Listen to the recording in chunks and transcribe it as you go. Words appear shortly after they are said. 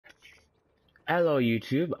Hello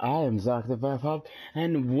YouTube, I am Zach the Five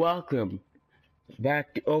and welcome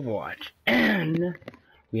back to Overwatch. And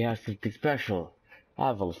we have something special. I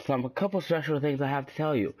have a couple special things I have to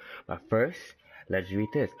tell you. But first, let's read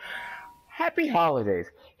this. Happy holidays,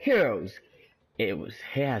 heroes! It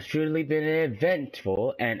has truly been an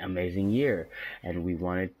eventful and amazing year, and we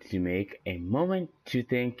wanted to make a moment to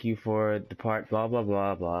thank you for the part blah blah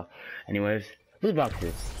blah blah. Anyways, loot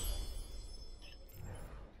boxes.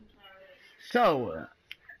 So,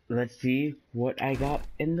 let's see what I got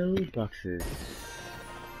in the loot boxes.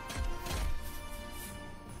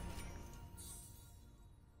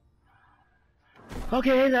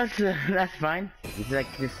 Okay, that's fine. It's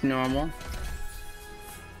like just normal.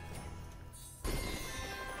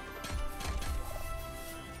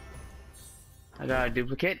 I got a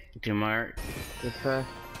duplicate. There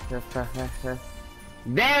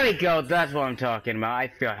we go. That's what I'm talking about. I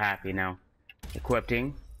feel happy now.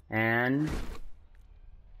 Equipping. And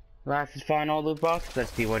last and final loot box.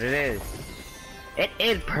 Let's see what it is. It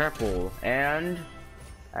is purple, and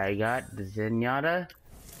I got the Zenyatta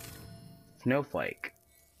Snowflake,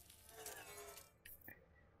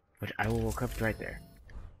 which I will equip right there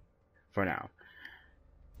for now.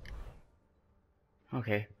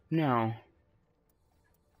 Okay, now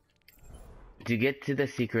to get to the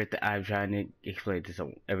secret that I'm trying to explain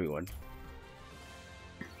to everyone.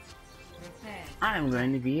 I'm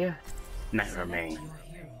going to be a night remain.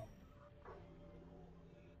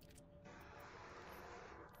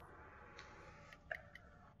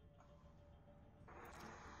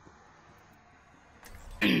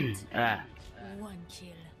 One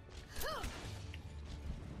kill.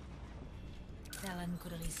 Talon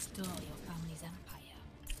could restore your family's empire.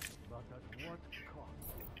 But at what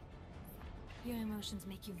cost? Your emotions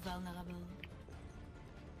make you vulnerable.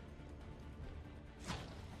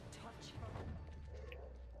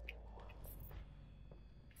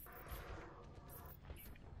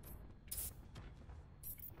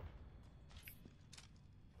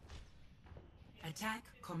 Attack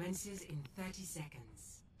commences in 30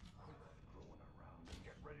 seconds. Rolling around and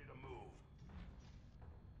get ready to move.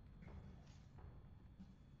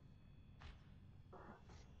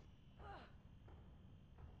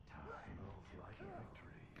 Time of like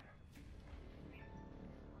victory.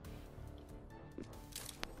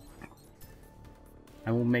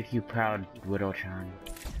 I will make you proud, Widow-chan.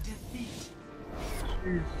 Defeat.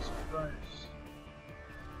 Jesus Christ.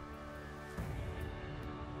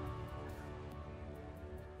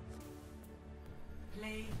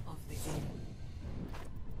 Play of the game.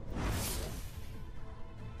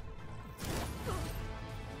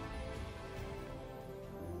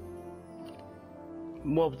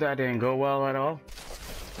 Well, that didn't go well at all.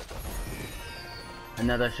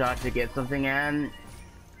 Another shot to get something, and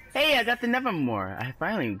hey, I got the Nevermore. I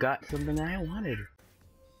finally got something I wanted.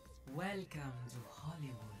 Welcome to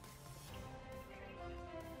Hollywood.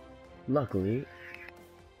 Luckily.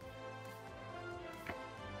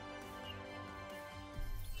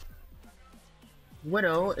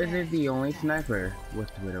 Widow isn't the only sniper.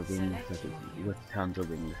 With Widow being the second, with Hanzo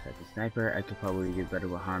being the second sniper, I could probably do better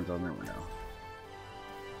with Hanzo than Widow.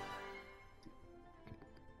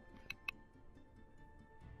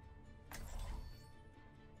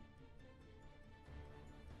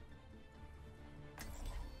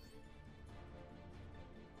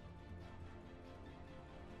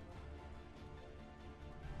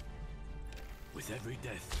 With every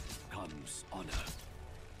death comes honor.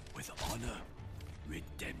 With honor,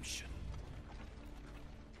 redemption.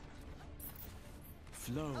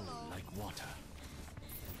 Flow like water.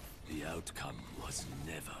 The outcome was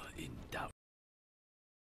never in doubt.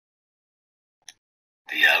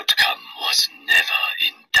 The outcome was never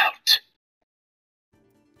in doubt.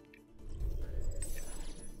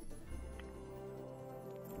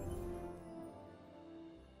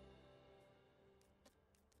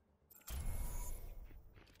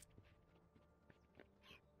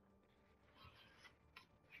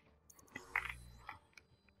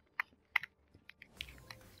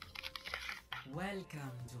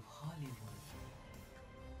 Welcome to Hollywood.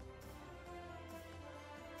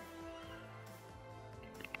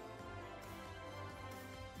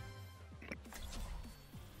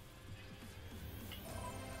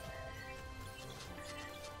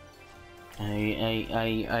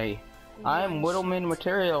 I'm Widowman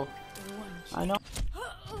material. I know.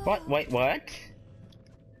 What? Wait, what?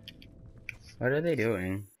 What are they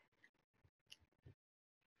doing?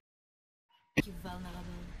 You vulnerable.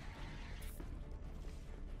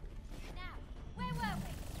 Where were we?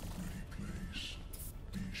 Place.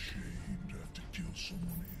 Be ashamed to have to kill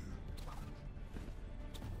someone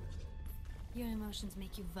here. Your emotions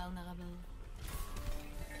make you vulnerable.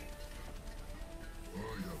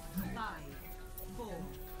 5, 4,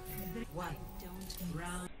 3, 1. Don't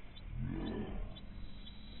round.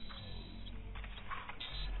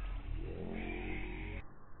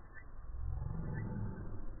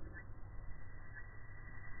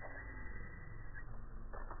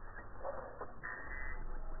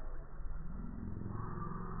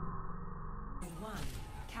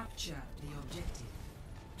 Capture the objective.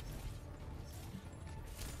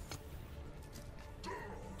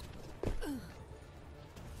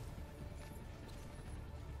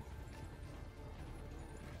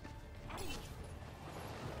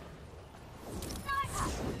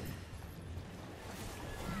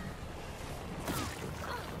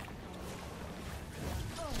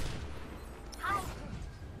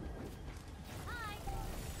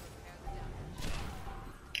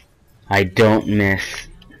 I don't miss.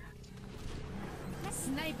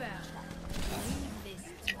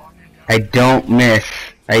 I don't miss.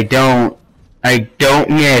 I don't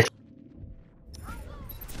miss.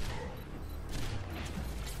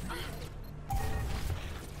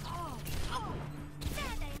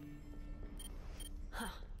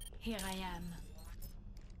 Here I am.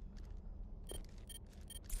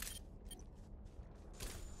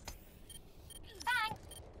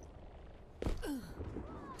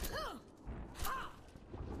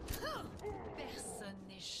 Personne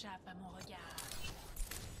n'échappe à mon regard.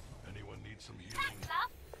 Anyone need some healing?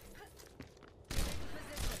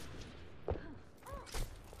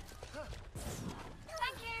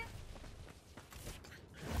 Thank you.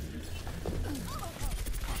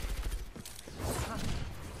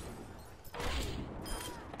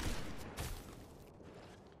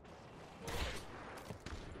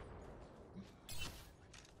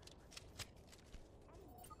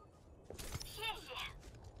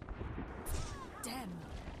 Damn.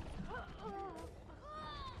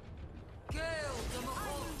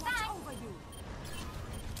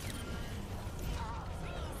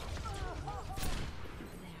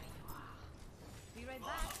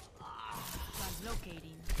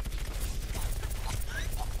 Translocating.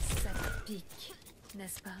 Ça pique,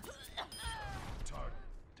 n'est-ce pas? Target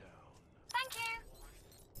down. Thank you.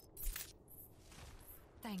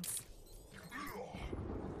 Thanks.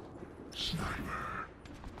 Sniper.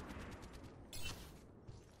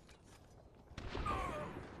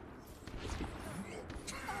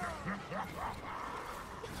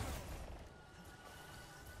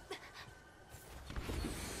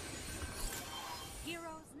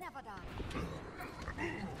 Heroes never die.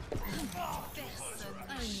 Personne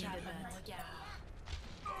n'échappe à mon regard.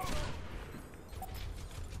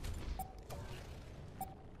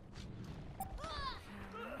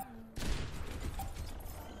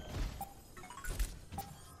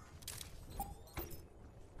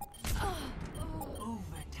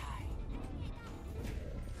 Overtime.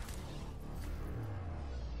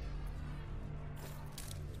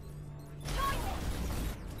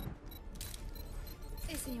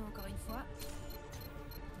 Essayons encore une fois.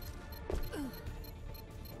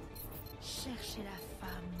 Cherchez la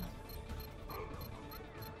femme.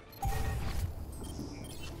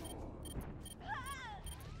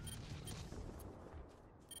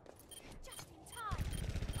 Just in time.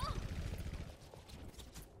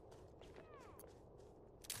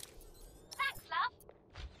 Thanks, love.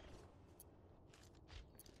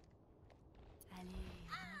 Allez,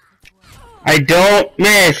 montre-toi. I don't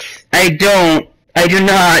miss. I do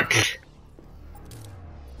not.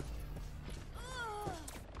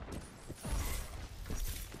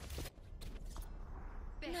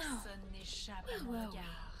 Personne n'échappe à mon regard.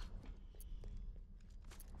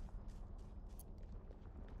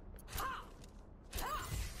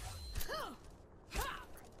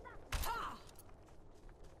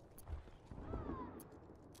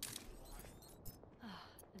 Ah,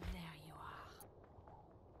 there you are.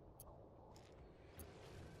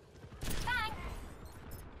 Thanks.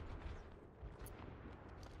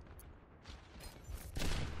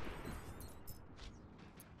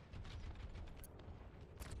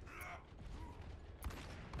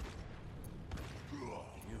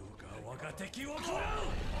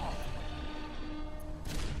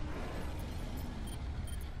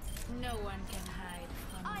 No one can hide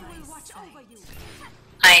from I my will watch sight. over you.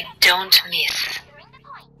 I don't miss. Securing the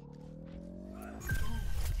point.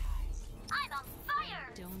 I'm on fire.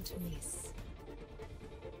 Don't miss.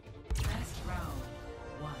 First round.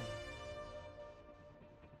 1.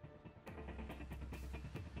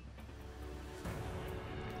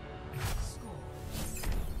 Score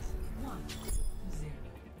 1-0.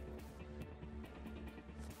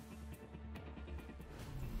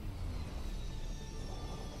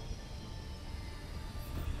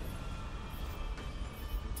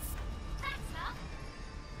 Thanks, love.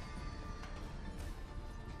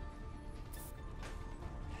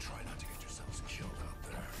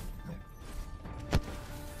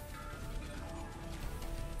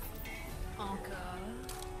 Encore.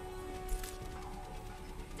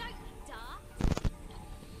 Don't be daft.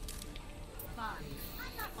 5,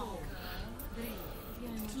 4, 3,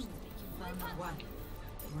 2, 1.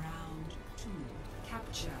 Round 2.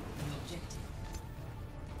 Capture the objective.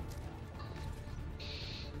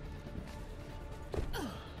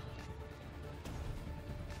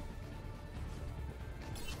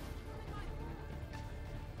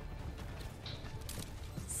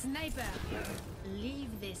 Sniper, leave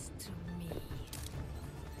this to me.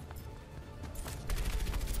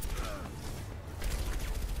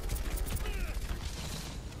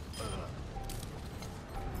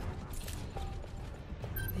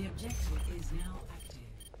 The objective is now active.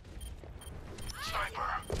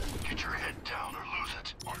 Sniper, get your head down or lose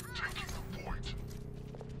it. I'm taking the point.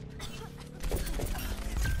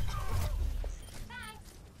 Thanks.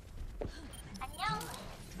 안녕.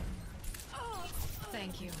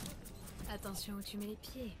 Thank you. Attention où tu mets les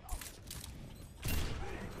pieds.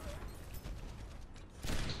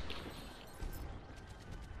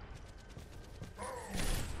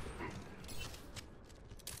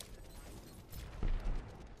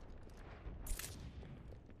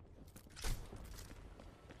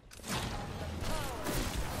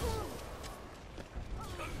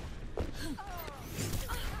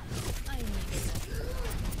 I need it.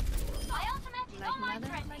 My ultimate is Like almost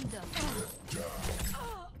mother, ready. like daughter.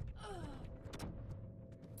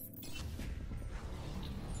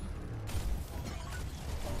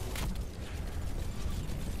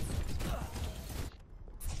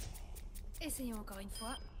 Essayons encore une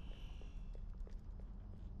fois.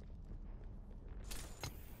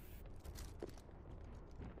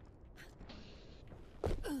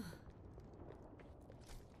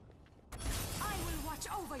 I will watch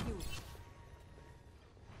over you.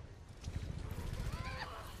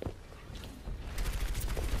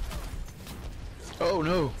 Oh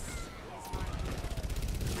no!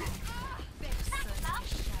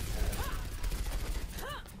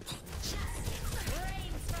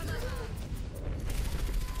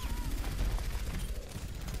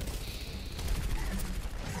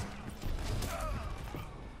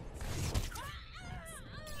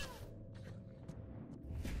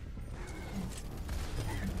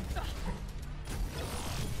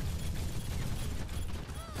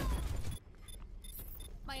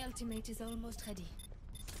 My ultimate is almost ready.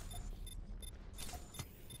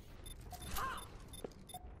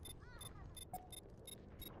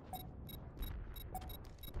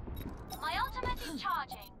 My ultimate is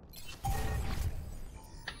charging.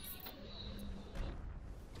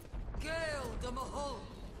 Gale de Mahal.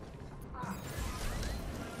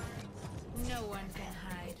 No one can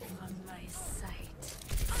hide from my sight.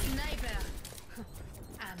 Sniper!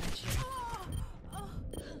 Amateur.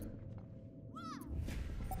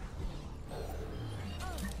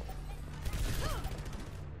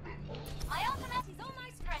 My ultimate is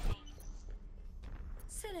almost ready.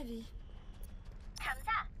 C'est la vie. Comes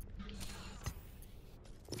up.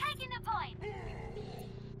 Taking the point.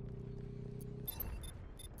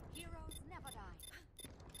 Heroes never die.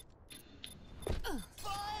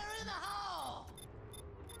 Fire in the hole!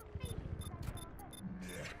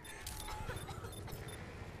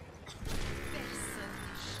 Personne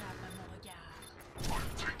n'échappe à mon regard. I'm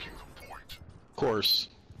taking the point. Of course.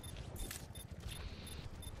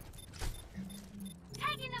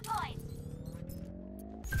 Taking the point.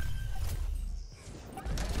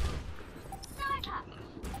 Sniper.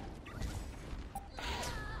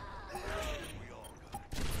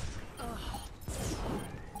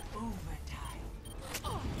 Overtime.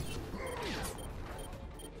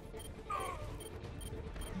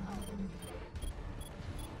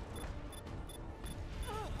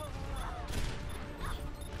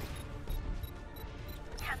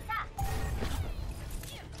 Comes up.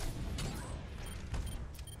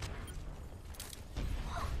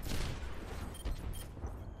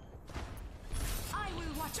 I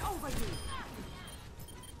will watch over you.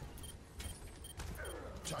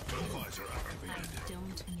 Tactical visor I activated.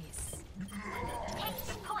 don't miss. Take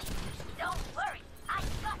the point. Don't worry. I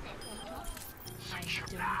got this. I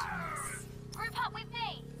don't miss. Group up with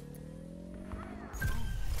me.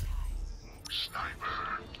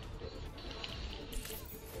 Sniper.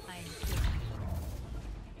 I don't.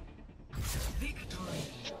 Victory.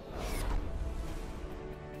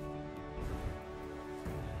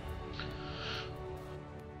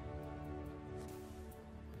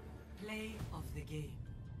 Play of the game.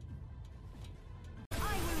 I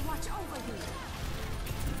will watch over you.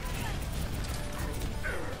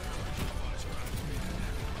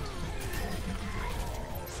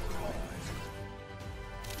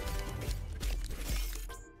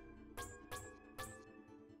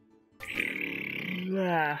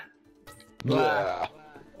 Blah.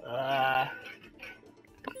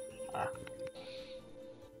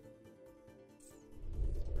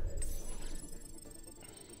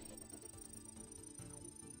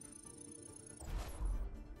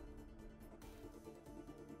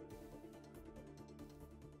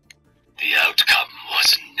 The outcome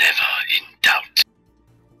was never in doubt.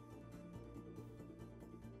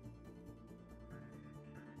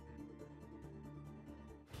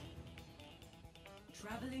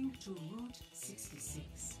 Traveling to Route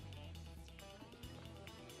 66.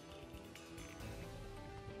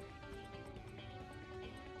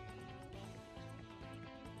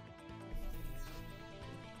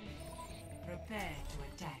 Prepare to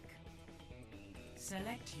attack.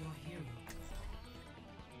 Select your hero.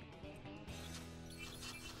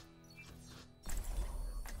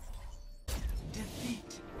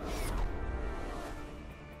 Defeat.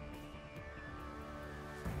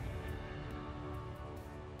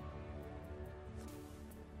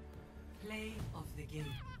 Play of the game.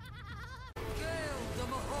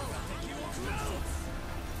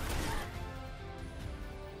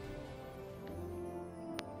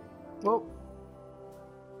 Well,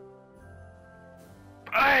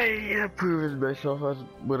 I have proven myself as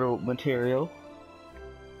little material.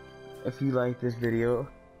 If you like this video,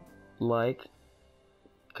 like,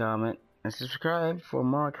 comment, and subscribe for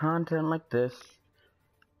more content like this.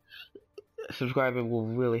 Subscribing will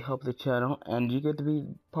really help the channel, and you get to be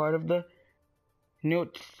part of the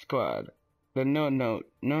Note Squad. The No Notes,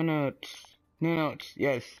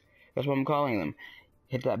 yes, that's what I'm calling them.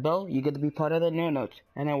 Hit that bell, you get to be part of the No Notes,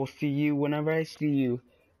 and I will see you whenever I see you.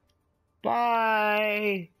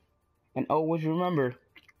 Bye! And always remember,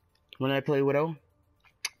 when I play Widow,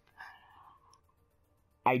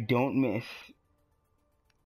 I don't miss.